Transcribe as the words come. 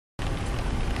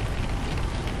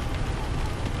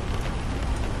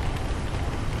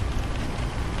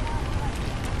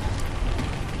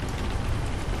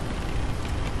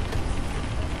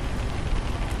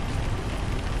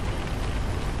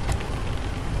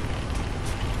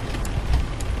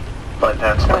Flight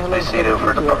path slightly Zibo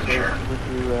for departure.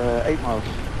 8 miles.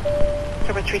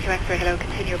 Number 32 X-ray, hello,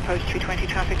 continue approach 320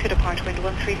 traffic to depart, wind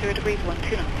 130 degrees,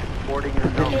 12 knots. Boarding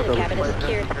is done. The cabin is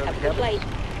secured. Have a good flight.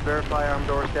 Verify arm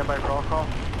door, stand by for all call.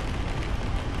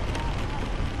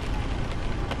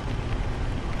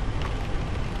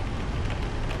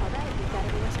 Alright, we've got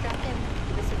everyone strapped in.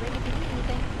 Give us a ring if you need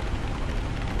anything.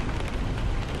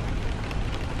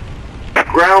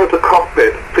 Ground to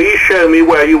cockpit, please show me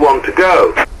where you want to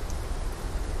go.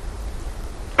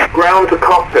 Ground to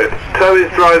cockpit, tow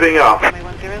is driving up.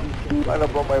 Runway 10. Line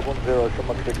up runway 10,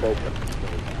 Shamrock 68.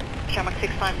 Shamrock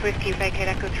 65 Whiskey, vacate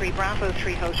Echo 3 Bravo,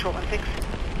 3 hold short 16.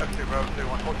 Echo 3 Bravo, 3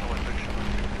 1 hold short 16,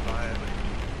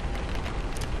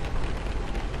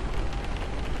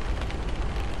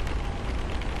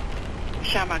 Shamrock 65.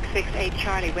 Shamrock 68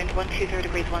 Charlie, wind 120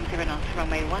 degrees, 10 knots,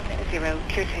 runway 10,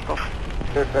 clear takeoff.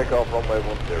 Clear takeoff runway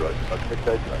 10, Shamrock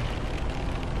 68.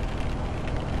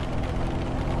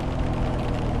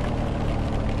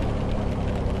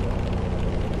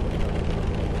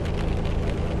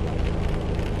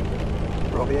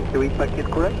 RWY, the wind back is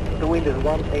correct. The wind is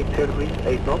 180 degrees,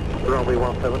 8 knots, runway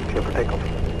 17, clear for takeoff.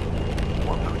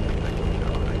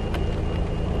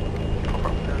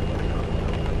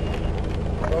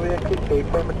 RWY,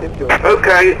 affirmative,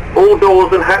 Okay, all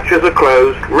doors and hatches are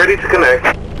closed, ready to connect.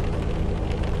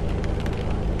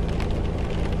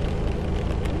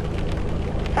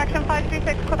 Section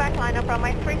 536, Quebec, line up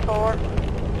runway 34.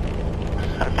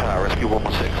 Rescue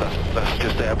 116, that's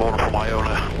just airborne from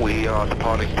Iona. We are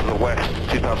departing to the west,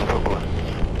 2,000 foot below.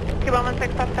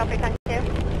 2116, that's copy, thank you.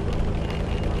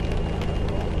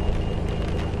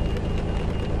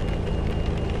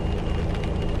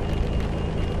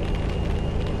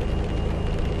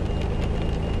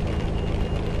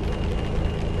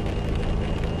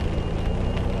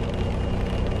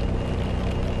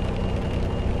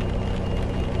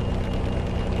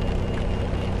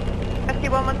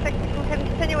 Rescue 116,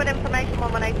 continue with information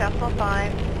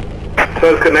 118.5.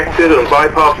 Tow connected and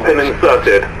bypass pin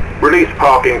inserted. Release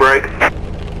parking brake.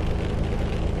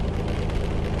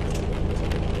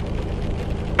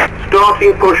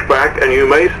 Starting pushback and you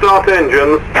may start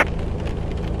engines.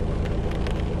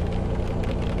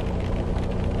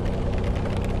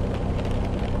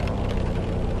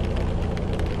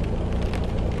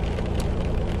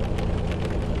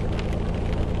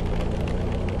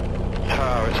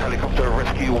 Tower, it's helicopter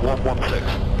rescue 116.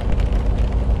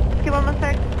 Rescue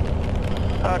 116.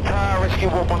 Tower rescue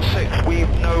 116, we've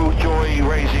no joy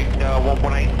raising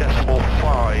 118.5.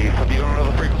 Have you got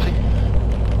another frequency?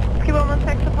 Rescue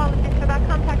 116, apologies for that.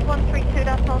 Contact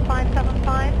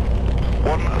 132.0575.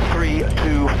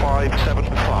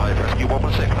 132.575, rescue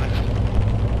 116, thanks.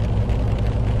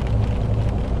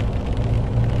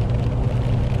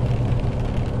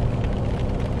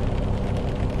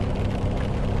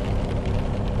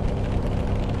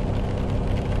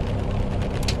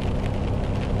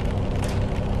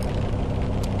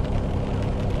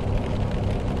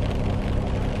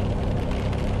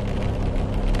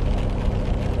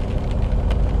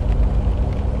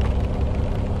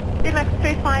 Deluxe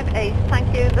 358, thank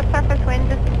you. The surface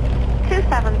wind is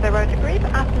 270 degrees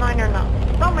at 9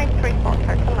 knots. Runway 34,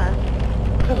 clear to land.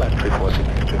 Clear land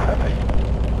 346,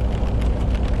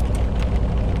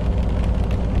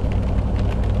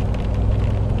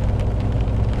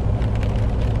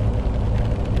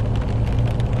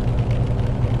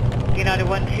 United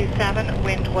 127,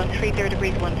 wind 130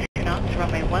 degrees, 12 knots,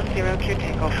 runway 10, clear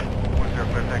takeoff. 10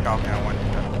 clear takeoff now,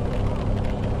 127.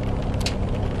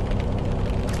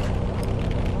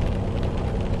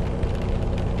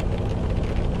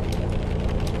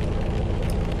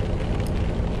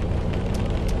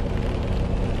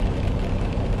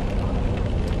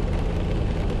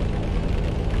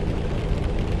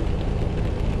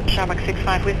 Shamrock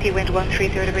 65 Whiskey, wind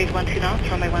 130 degrees, 12 knots,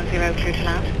 runway 10, clear to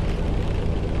land.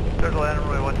 Clear to land,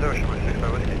 runway 10, Shamrock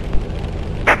 65 Whiskey.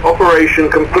 Operation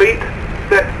complete.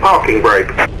 Set parking brake.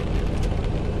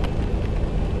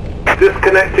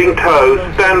 Disconnecting tow.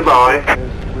 Stand by.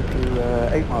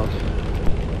 8 miles.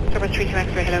 Number 32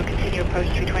 X-ray, hello, continue approach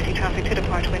 320 traffic to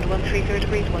depart, wind 130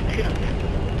 degrees, 12 knots.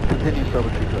 Continue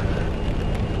Starboard 320.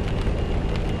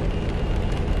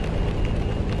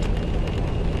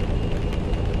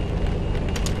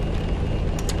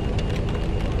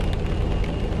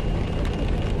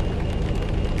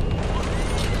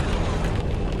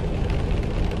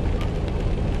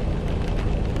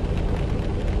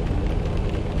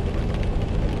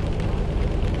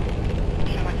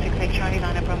 Charlie,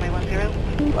 line up runway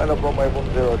 10. Line up runway 10,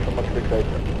 Shamrock 68.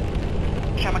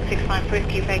 Shamrock 65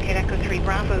 Whiskey, vacate Echo 3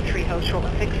 Bravo, 3 hold short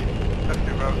 16. Echo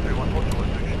 3 Bravo, 3 1 hold short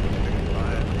 16,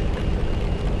 65.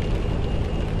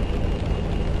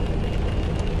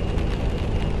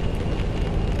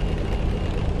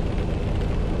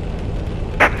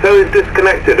 We've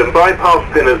disconnected and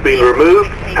bypass pin has been removed.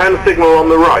 Hand signal on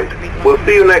the right. We'll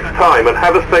see you next time and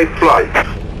have a safe flight.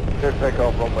 Clear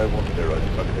takeoff runway 10,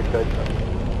 Pacific Delta.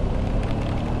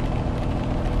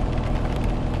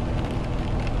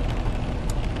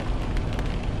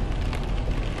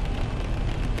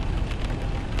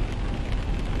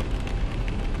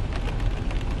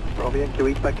 RWY, the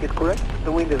read back is correct.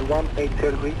 The wind is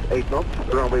 180 degrees, 8 knots,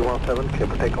 runway 17, clear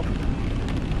for takeoff.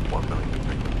 1 million.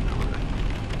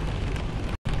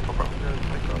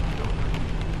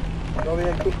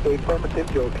 RWY,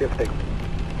 affirmative, you're clear for takeoff.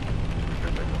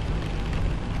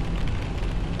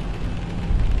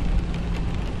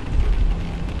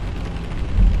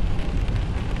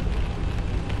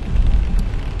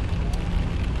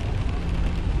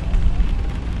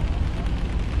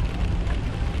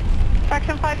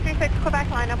 Fraction 536, Quebec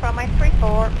line up runway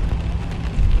 34.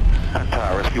 And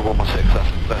Rescue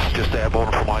 116, that's just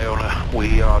airborne from Iona.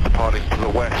 We are departing to the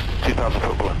west, 2,000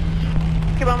 foot below.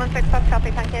 Rescue 116, that's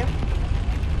copy, thank you.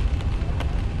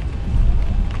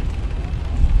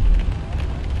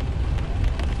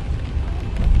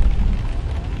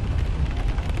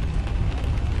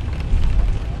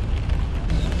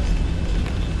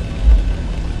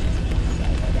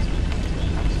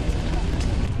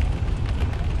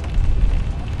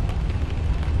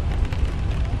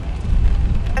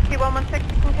 Rescue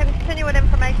 116, continue with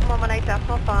information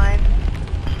 118.5.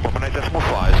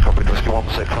 118.5 is copied, Rescue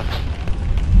 116, thanks.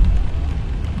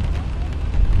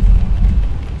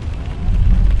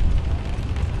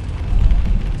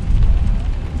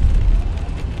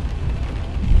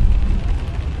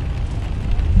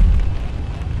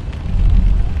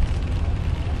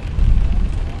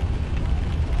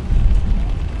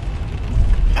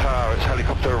 Tower, it's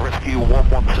helicopter Rescue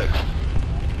 116.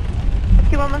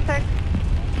 Rescue 116.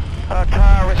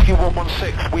 Tower Rescue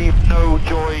 116, we've no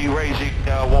joy raising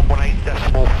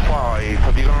 118.5.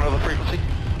 Have you got another frequency?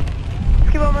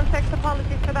 Rescue 116,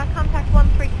 apologies for that. Contact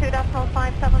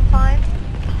 132.0575.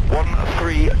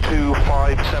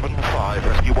 132.575,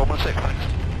 Rescue 116, thanks.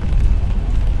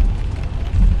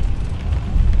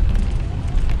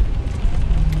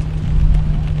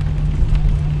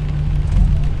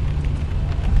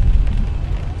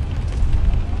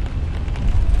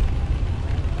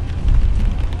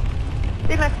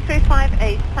 Deluxe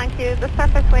 358, thank you. The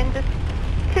surface wind is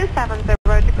 270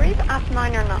 degrees at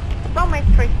 9 or knots. Runway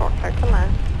 34, clear to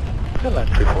land. Clear land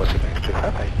 346,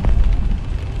 358.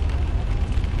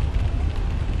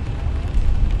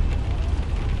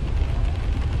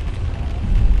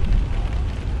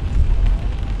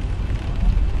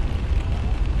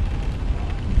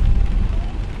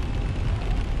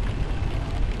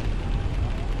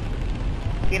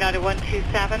 United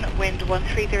 127, wind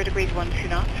 130 degrees, 12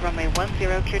 knots, runway 10,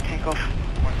 clear takeoff. 10,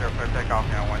 clear takeoff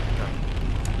now, 127.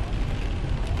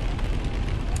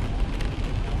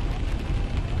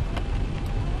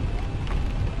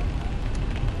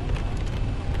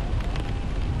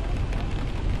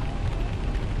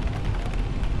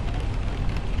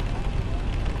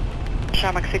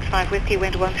 Shamrock 65 Whiskey,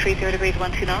 wind 130 degrees,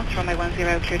 12 knots, runway 10,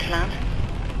 clear to land.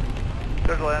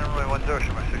 Clear to land, runway 10,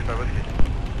 Shamrock 65 Whiskey.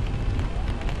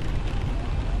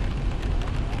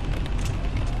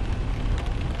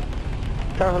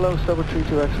 Tower, hello, Sober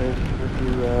 32 X-ray, with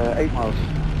you 8 miles.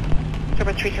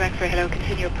 Sober 32 X-ray, hello,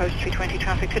 continue approach 320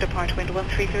 traffic to depart, wind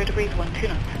 130 degrees, 12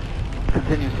 knots.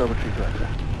 Continue Sober 32 X-ray.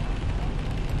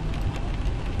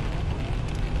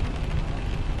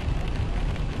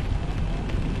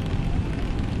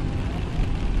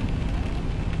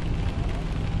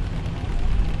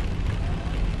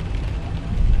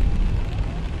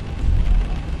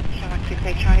 Shamrock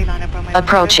 68 Charlie, line up runway 10.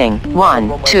 Approaching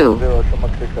 1, 2.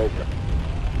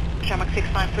 Shamrock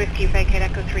 65 Whiskey, vacate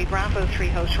Echo 3 Bravo, 3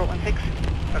 hold short 16.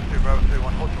 That's 2 Bravo 3,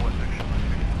 1 hold to 16, Shamrock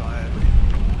 65.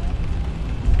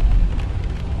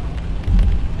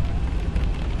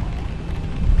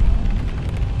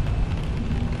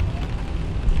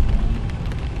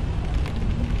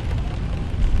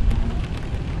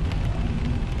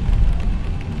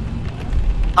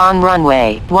 On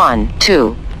runway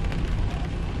 12.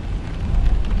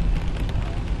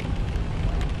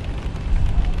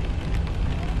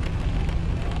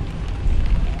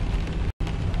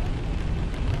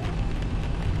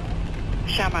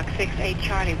 Shamrock 68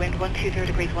 Charlie, wind 120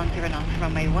 degrees, 10 knots,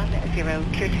 runway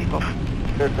 10, clear takeoff.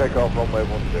 Clear takeoff, runway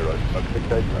 10, Shamrock 68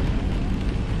 Charlie.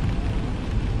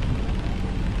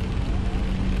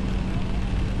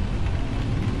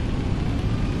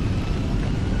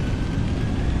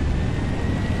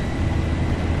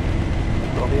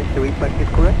 The read back is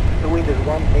correct. The wind is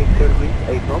 180 degrees,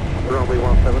 8 knots, runway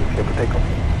 17, clear for takeoff.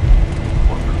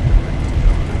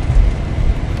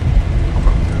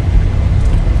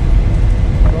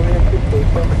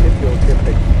 affirmative, you're clear for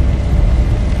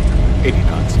takeoff. 80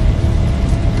 knots.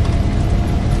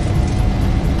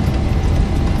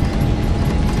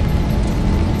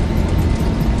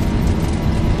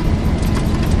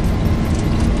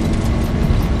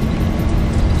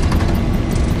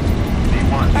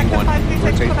 Vector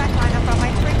 536, Quebec line up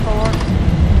runway 34.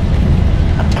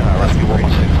 Rescue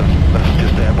 116, that's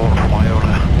just airborne from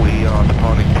Iona. We are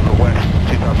departing to the west,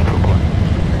 2000 foot below.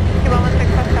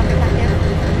 2116, first copy, thank you.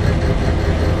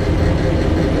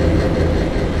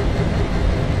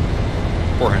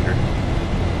 400.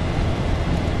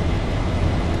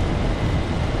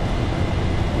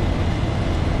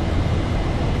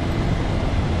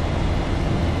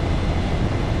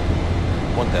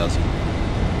 $1,000.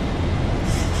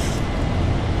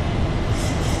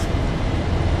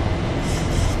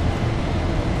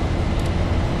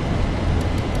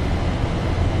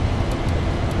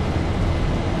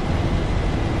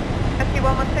 Rescue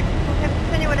 116,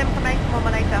 continue with information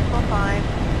 118.5.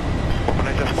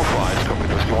 118.5, copy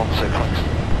Rescue 116, thanks.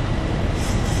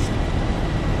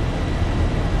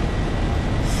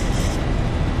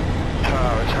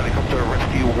 Tower, it's helicopter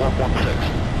Rescue 116.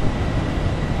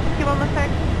 Rescue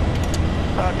 116.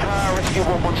 Tower, Rescue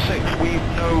 116, we've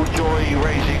no joy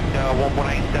raising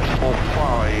 118.5.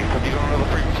 Have you got another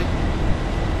frequency?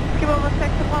 Rescue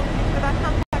 116, apologies for that.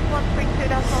 Contact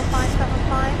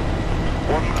 132.575.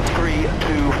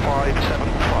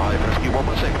 132.575, Rescue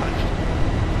 116, thanks.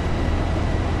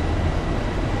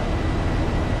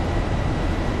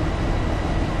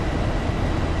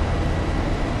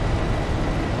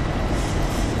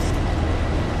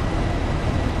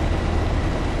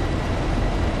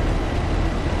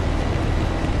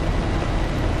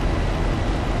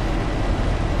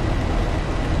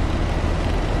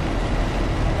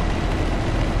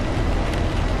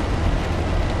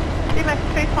 DMX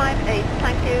 358,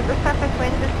 thank you. The surface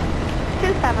wind is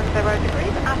 270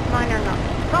 degrees at 9 or knots.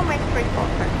 Runway 34,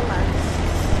 clear to land.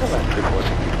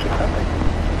 346, traffic.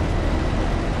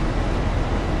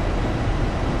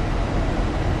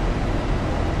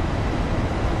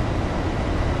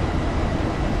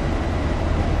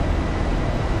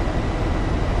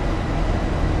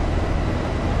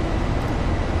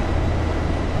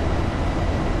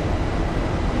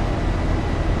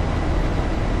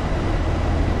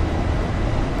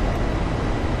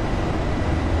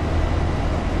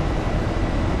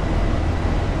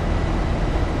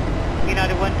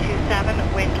 United 127,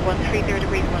 wind 130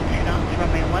 degrees, 12 knots,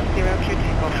 runway 10, clear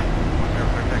takeoff.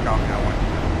 106 takeoff, yeah,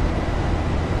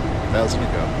 1,000 to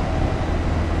go.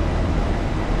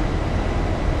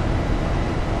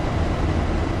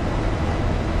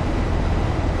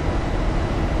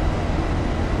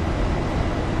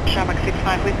 Shamrock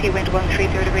 65 Whiskey, wind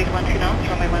 130 degrees, 12 knots,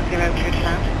 runway 10, clear to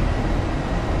land.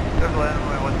 There's land,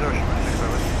 runway 10, Shamrock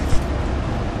 65 Whiskey.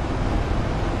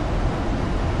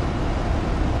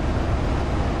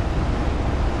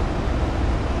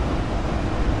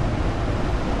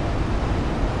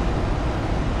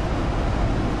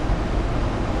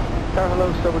 Tower,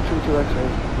 hello, Silver 32 X-ray,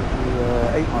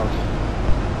 8 miles.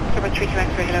 Shamrock 32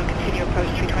 X-ray, hello, continue approach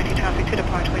 320 traffic to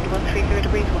depart, wind 130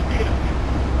 degrees, 12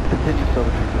 knots. Continue Silver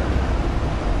 32 X-ray.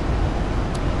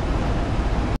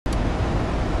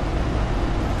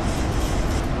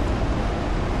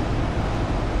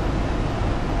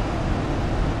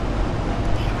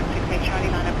 Shamrock 68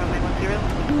 Charlie, line up runway 10.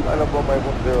 Line up runway 10,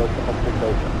 come up 6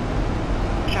 Delta.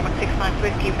 Shamrock 65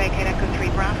 Whiskey, vacate Echo 3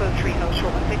 Bravo, 3 hold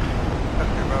short 16.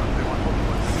 Rescue Bravo 31,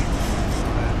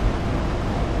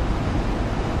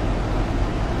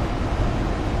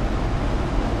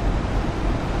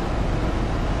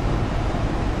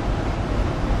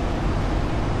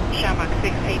 Shamrock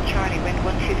 68 Charlie, wind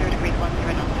 120 degrees,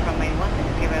 10 knots, runway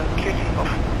 160, clear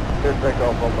takeoff. Clear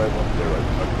takeoff runway 10,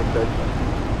 come up 6 Delta.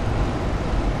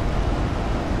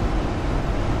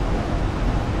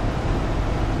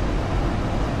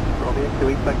 RWY, the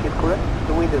weak back is correct.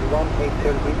 The wind is 180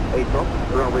 degrees, 8 knots.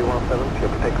 Runway 17, clear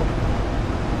for takeoff.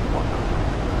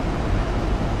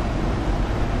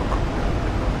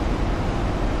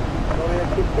 RWY,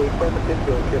 keep the affirmative,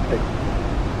 you're clear for takeoff.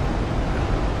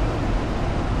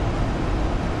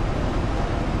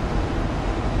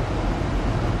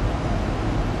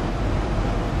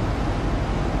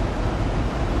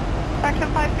 Section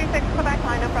 536, Quebec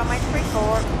line up runway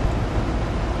 34.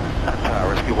 Tower,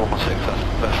 Rescue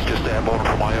 116, that's just airborne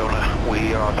from Iona.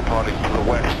 We are departing to the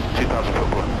west, 2000 foot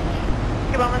below.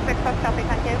 Rescue 116, first copy,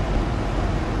 thank you.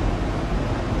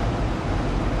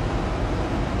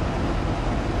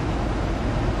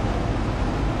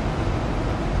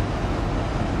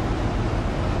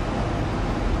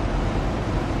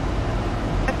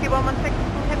 Rescue 116,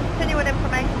 continue with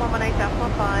information 118.5.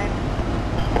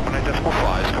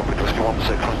 5, copy whiskey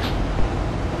 16, thanks.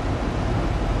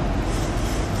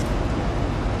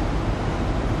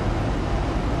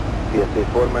 PSA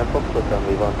 4 man Foxtrot,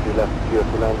 runway 13 left, clear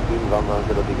to land, wind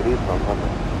 110 degrees, 100.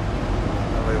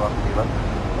 Runway 13 left.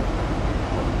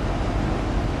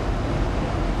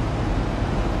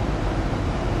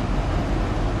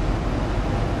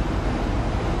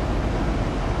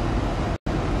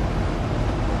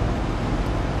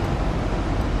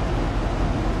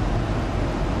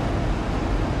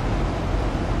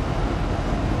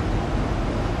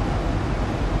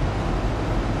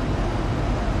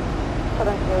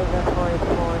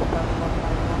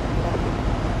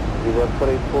 River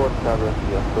 484, Tower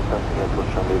Kia, crossing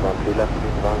approach runway 13 left,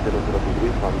 wind 100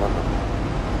 degrees, 100.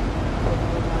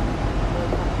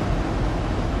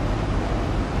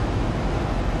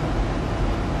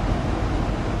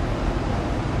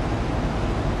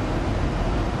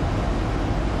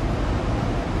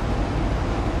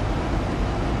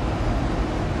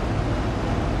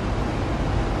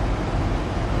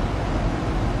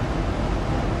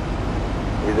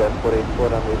 River 484,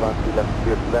 runway 13 left,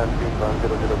 clear to land, wind 100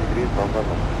 degrees,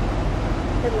 100.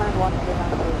 Headline 1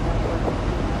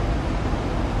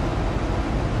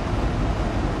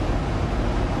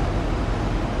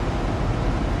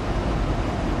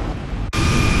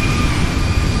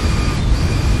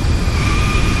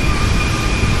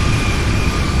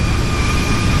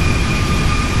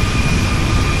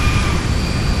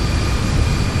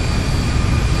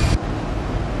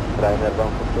 Ryanair 1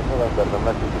 Foxtrot November,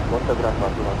 message is contact,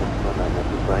 129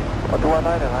 design.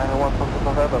 129 and I 1 Foxtrot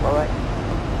November, alright.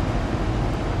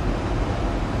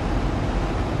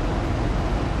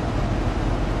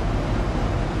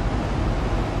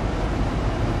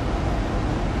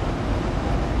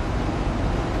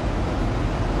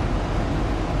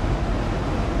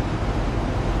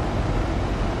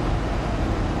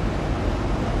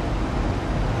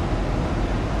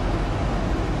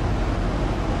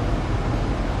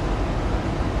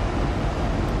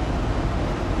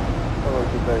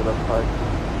 Very left side,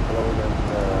 hello again,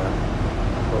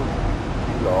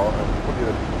 law and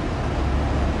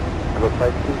Hello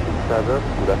side 267,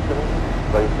 good afternoon,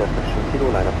 by intersection Kilo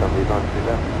line up runway 13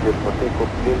 left, clear for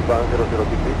takeoff, wind 100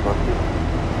 degrees, 10.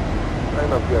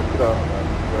 Line up here, Kilo,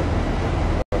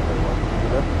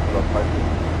 left, hello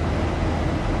 5.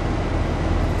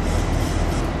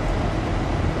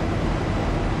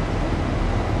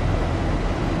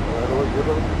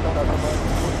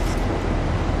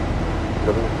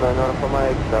 From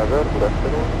my Tower, good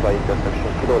afternoon, by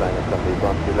intersection Kilo line up runway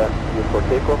 13 left, clear for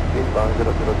takeoff, wind 100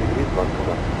 degrees, 12.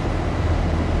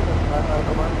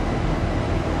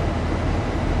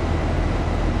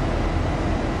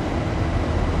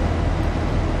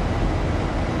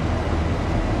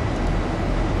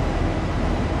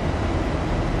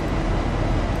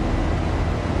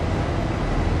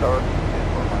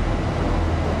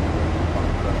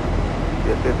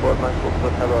 PSA 4 man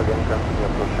Foxtrot, hello again, continue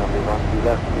approach runway 13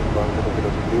 left, wind 100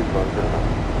 degrees, 10.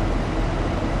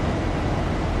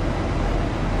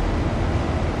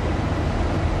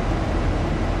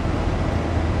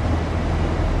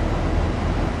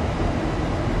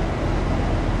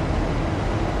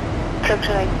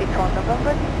 Structure 861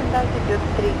 November, descend altitude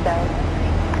 3000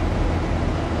 feet.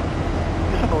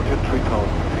 Descend altitude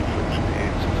 3000 feet,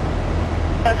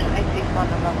 Structure 861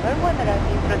 November, when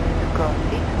arriving, proceed to ground,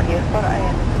 please clear for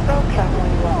IS approach runway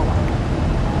 11.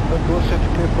 Go set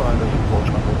clear for ILS approach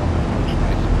runway 11.